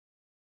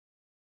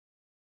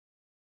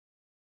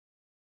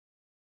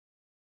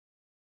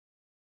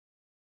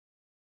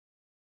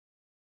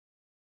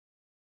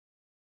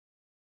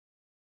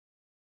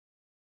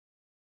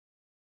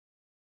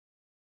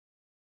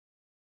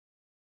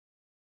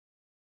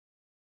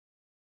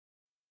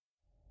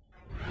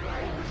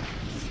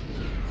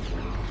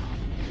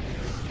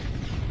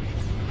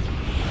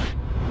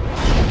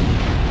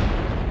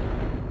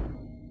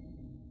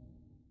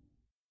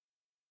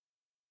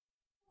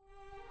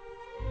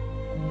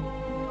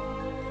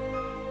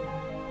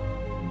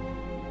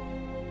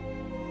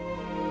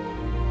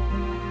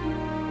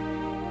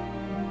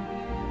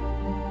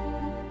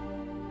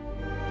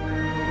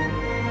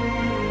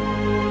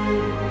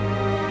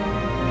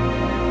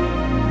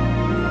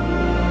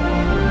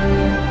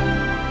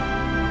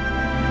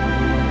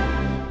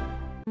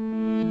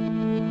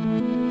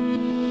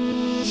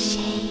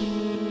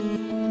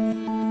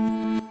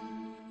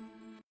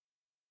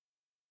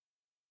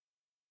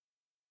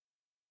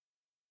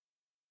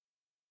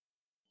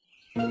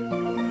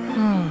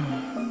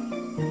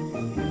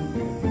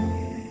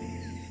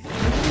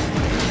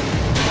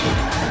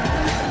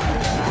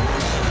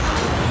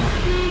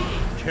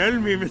Tell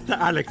me, Mr.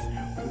 Alex,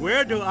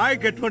 where do I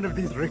get one of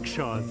these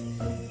rickshaws?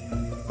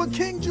 But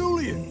King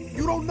Julian,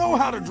 you don't know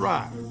how to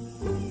drive.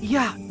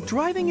 Yeah,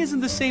 driving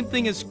isn't the same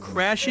thing as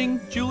crashing,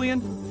 Julian.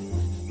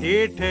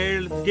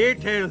 Details,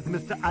 details,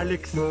 Mr.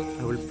 Alex.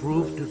 I will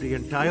prove to the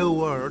entire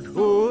world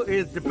who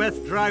is the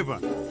best driver.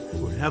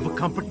 We'll have a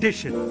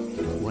competition,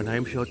 one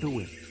I'm sure to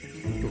win.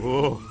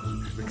 Oh,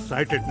 I'm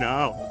excited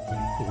now.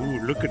 Oh,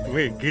 look at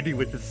me, giddy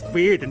with the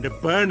speed and the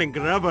burning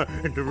rubber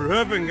and the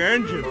revving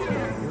engines.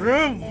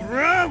 Vroom,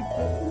 vroom!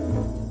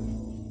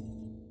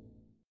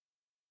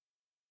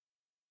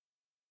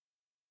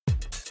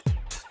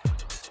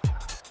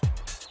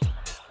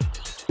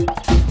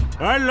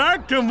 I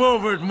like to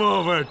move it,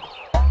 move it.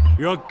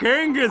 Your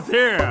king is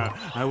here.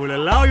 I will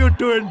allow you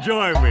to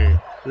enjoy me.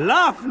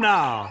 Laugh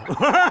now.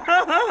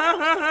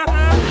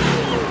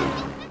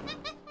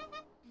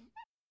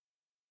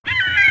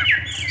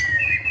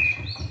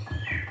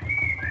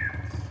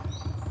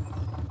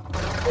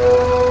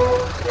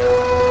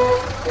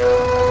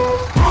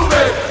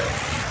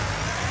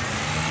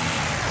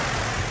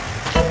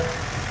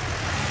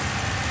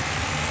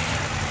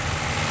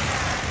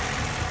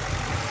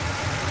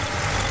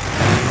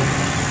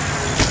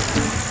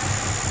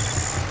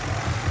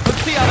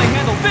 See how they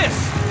handle this!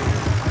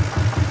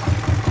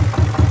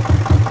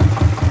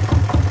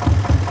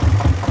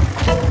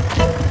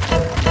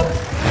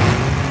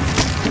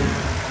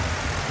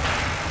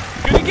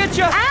 Gonna get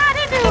ya!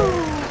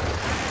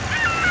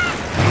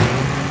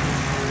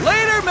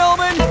 Later,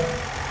 Melvin!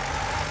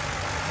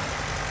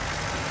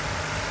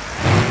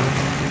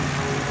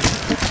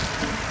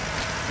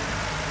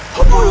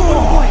 Oh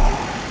boy!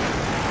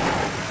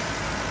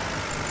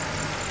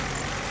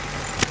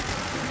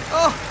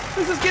 Oh,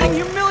 this is getting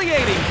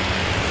humiliating!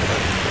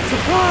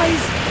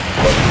 Surprise!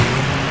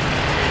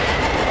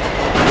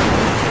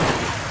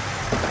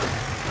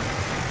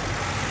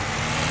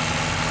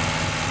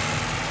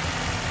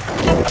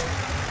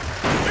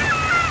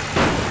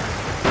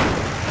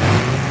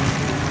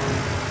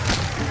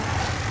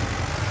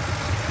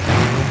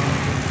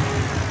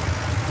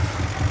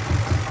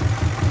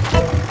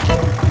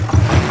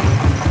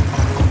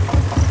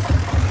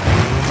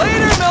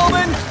 Later,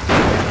 Melvin!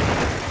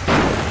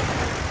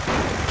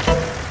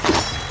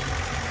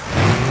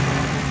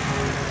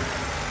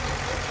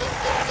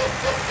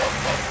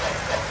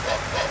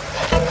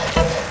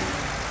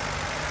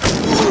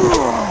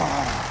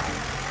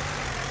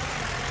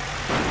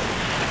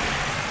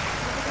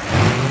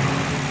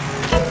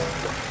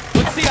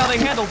 They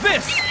handle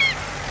this!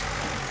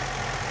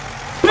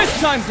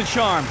 This time's the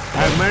charm!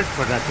 I meant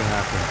for that to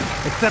happen.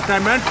 Except I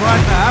meant for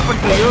it to happen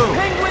to you!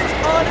 Penguins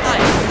on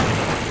ice!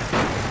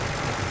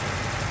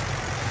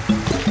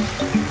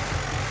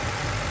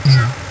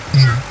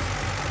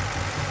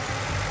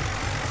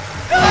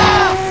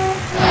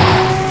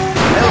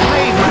 Well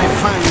played, my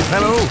fine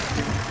fellow!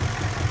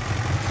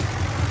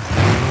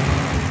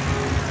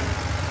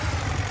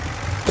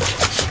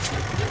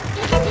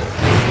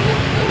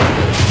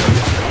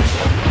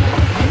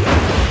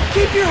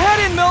 Keep your head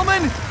in,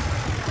 Melman!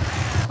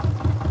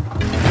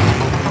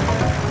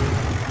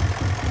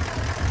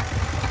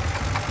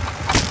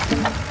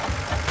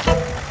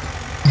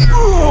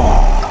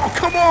 Oh,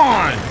 come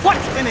on! What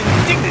an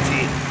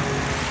indignity!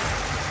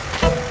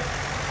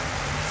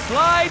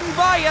 Sliding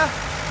by ya!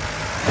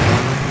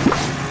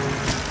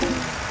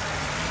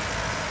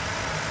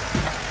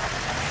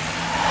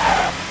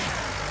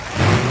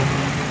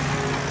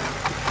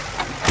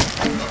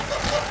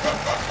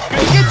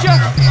 Gonna get ya!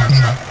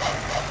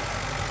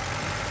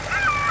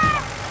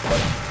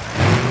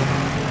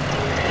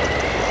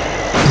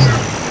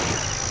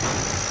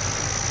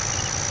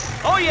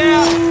 Oh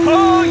yeah!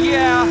 Oh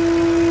yeah!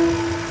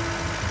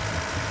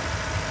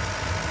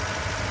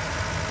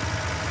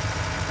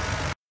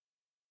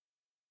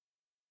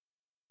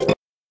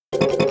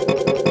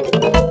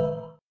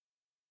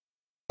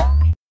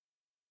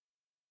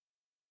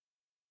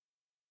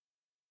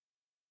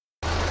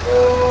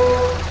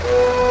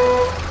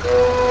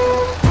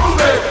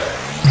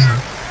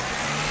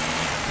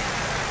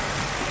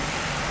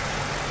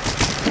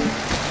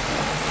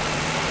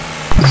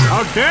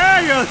 How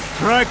dare you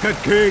strike a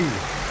king!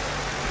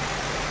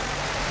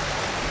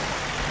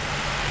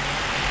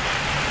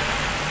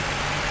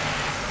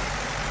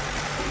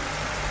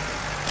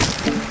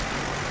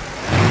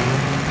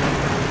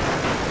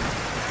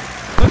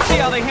 Let's see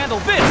how they handle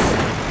this!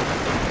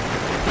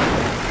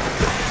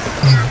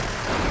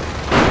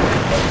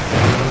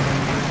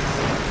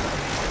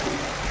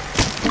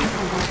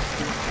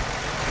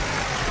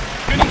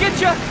 Gonna get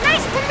ya!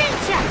 Nice to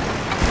meet ya!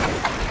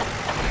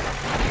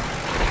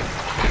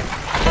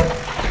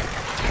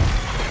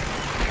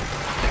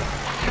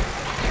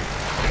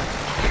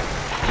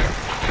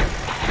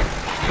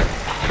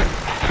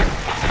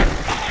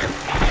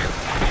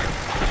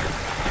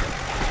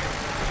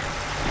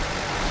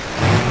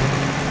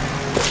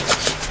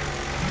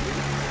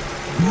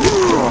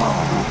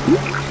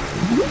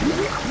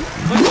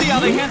 Let's see how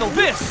they handle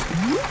this!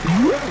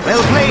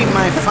 Well played,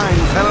 my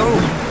fine fellow!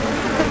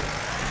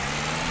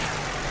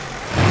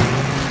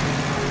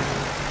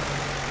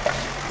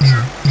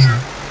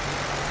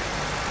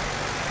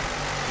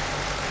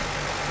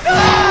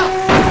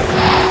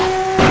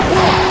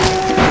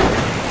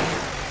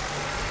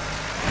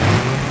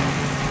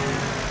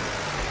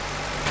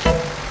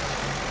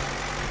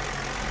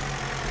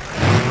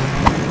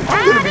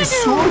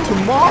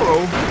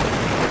 tomorrow.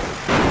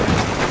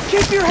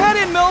 Keep your head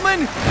in,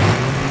 Millman!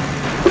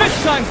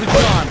 This time's the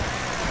charm!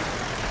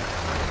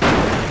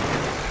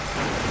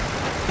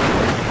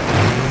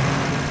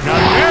 Now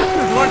this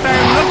is what I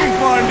am looking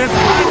for in this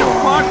kind of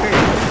party.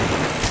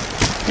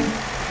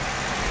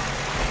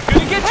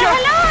 Gonna get you!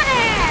 Hello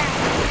there!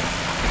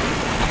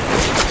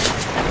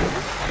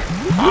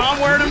 I'm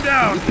wearing him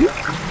down.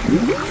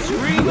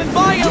 Screaming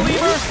by you,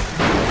 Lemur!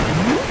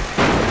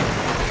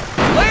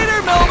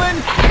 Later, Millman!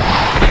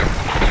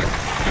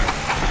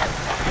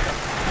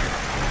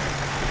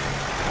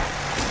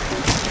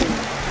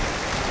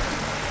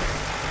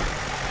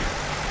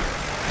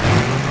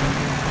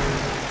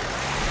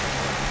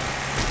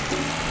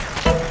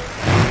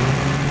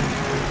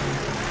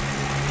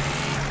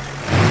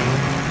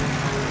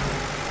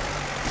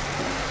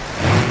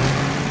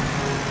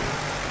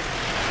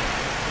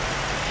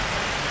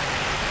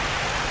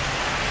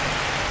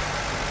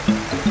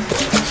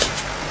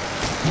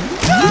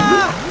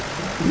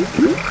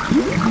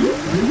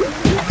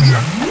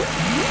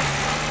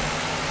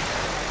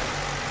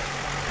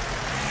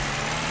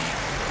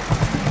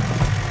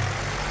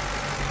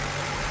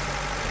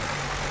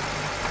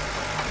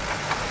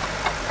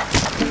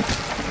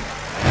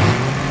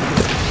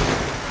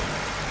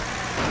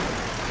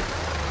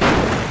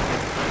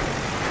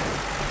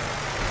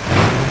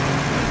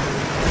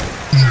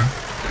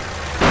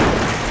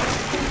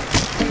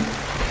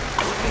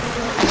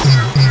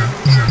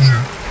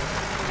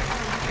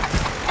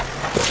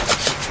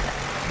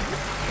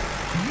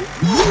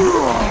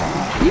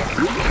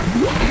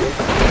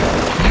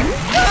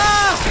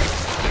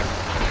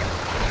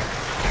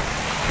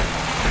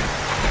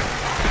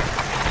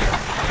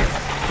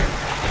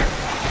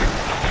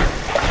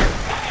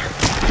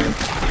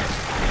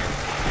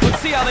 Let's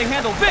see how they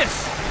handle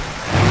this!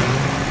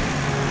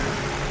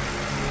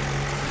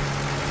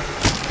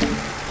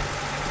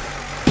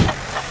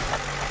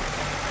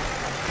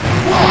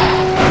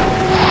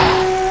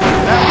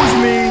 That was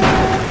me.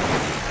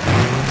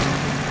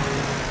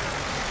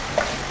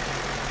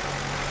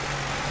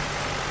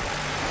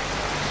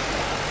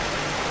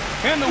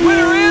 And the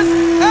winner is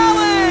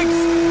Alex!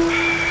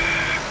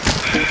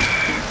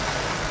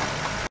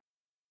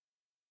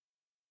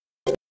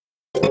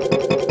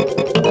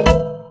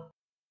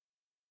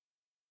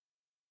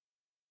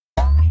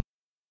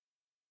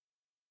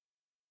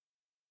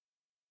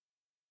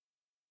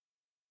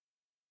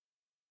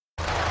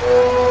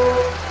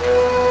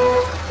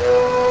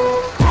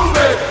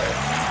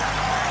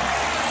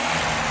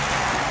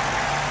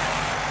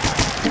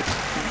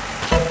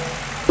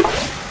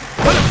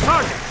 Put him,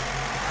 Sergeant.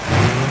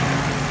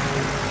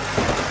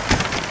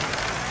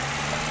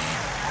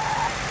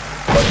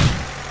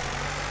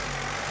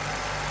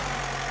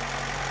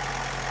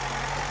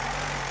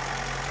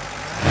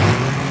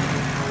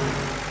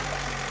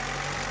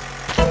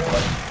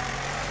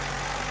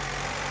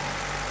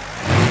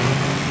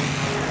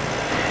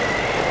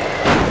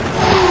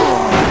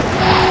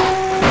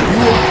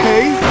 You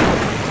okay?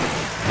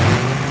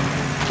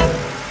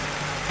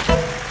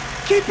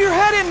 Keep your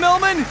head in,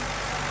 Millman!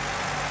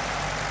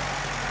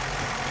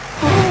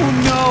 Oh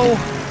no!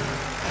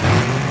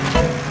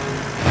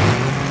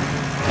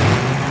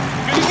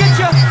 Gonna get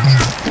ya!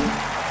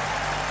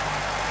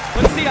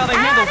 Let's see how they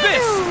handle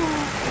this!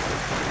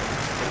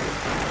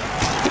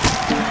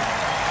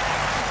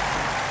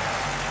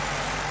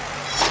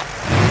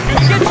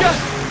 Gonna get ya!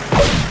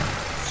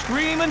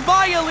 Screaming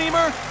by ya,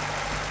 Lemur!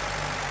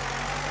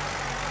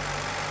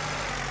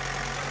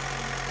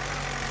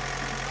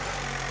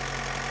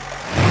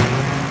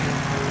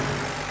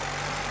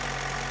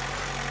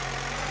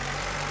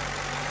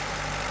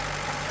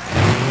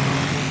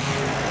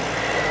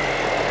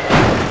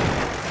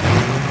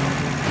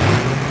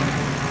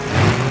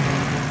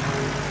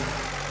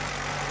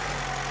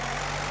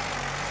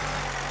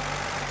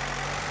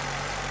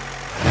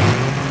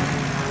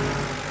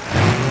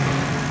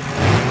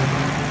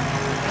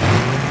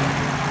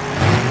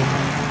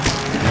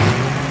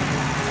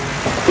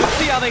 Let's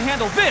see how they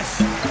handle this!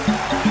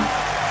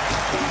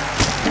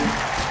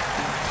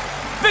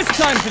 This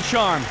time's the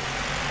charm!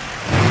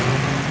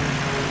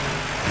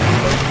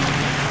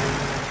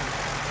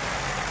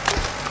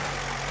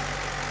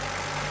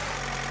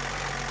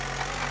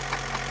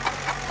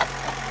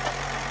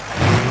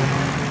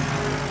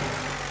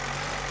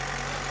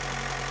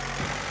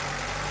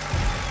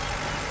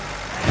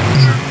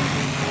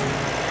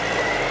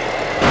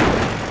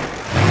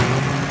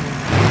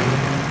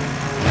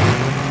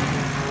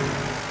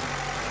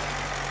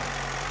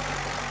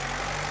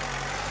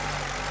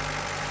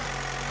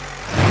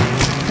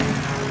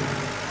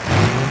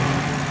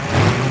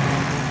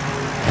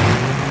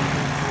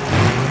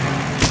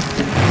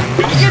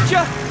 Gonna get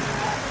ya!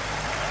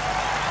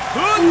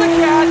 Who's the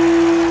cat?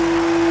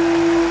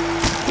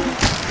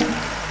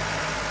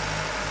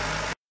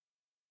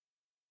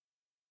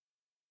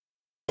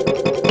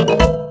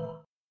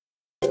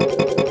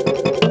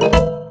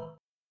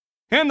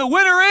 And the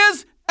winner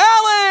is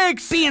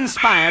Alex! Be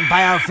inspired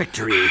by our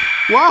victory.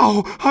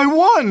 Wow, I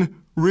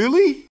won!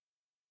 Really?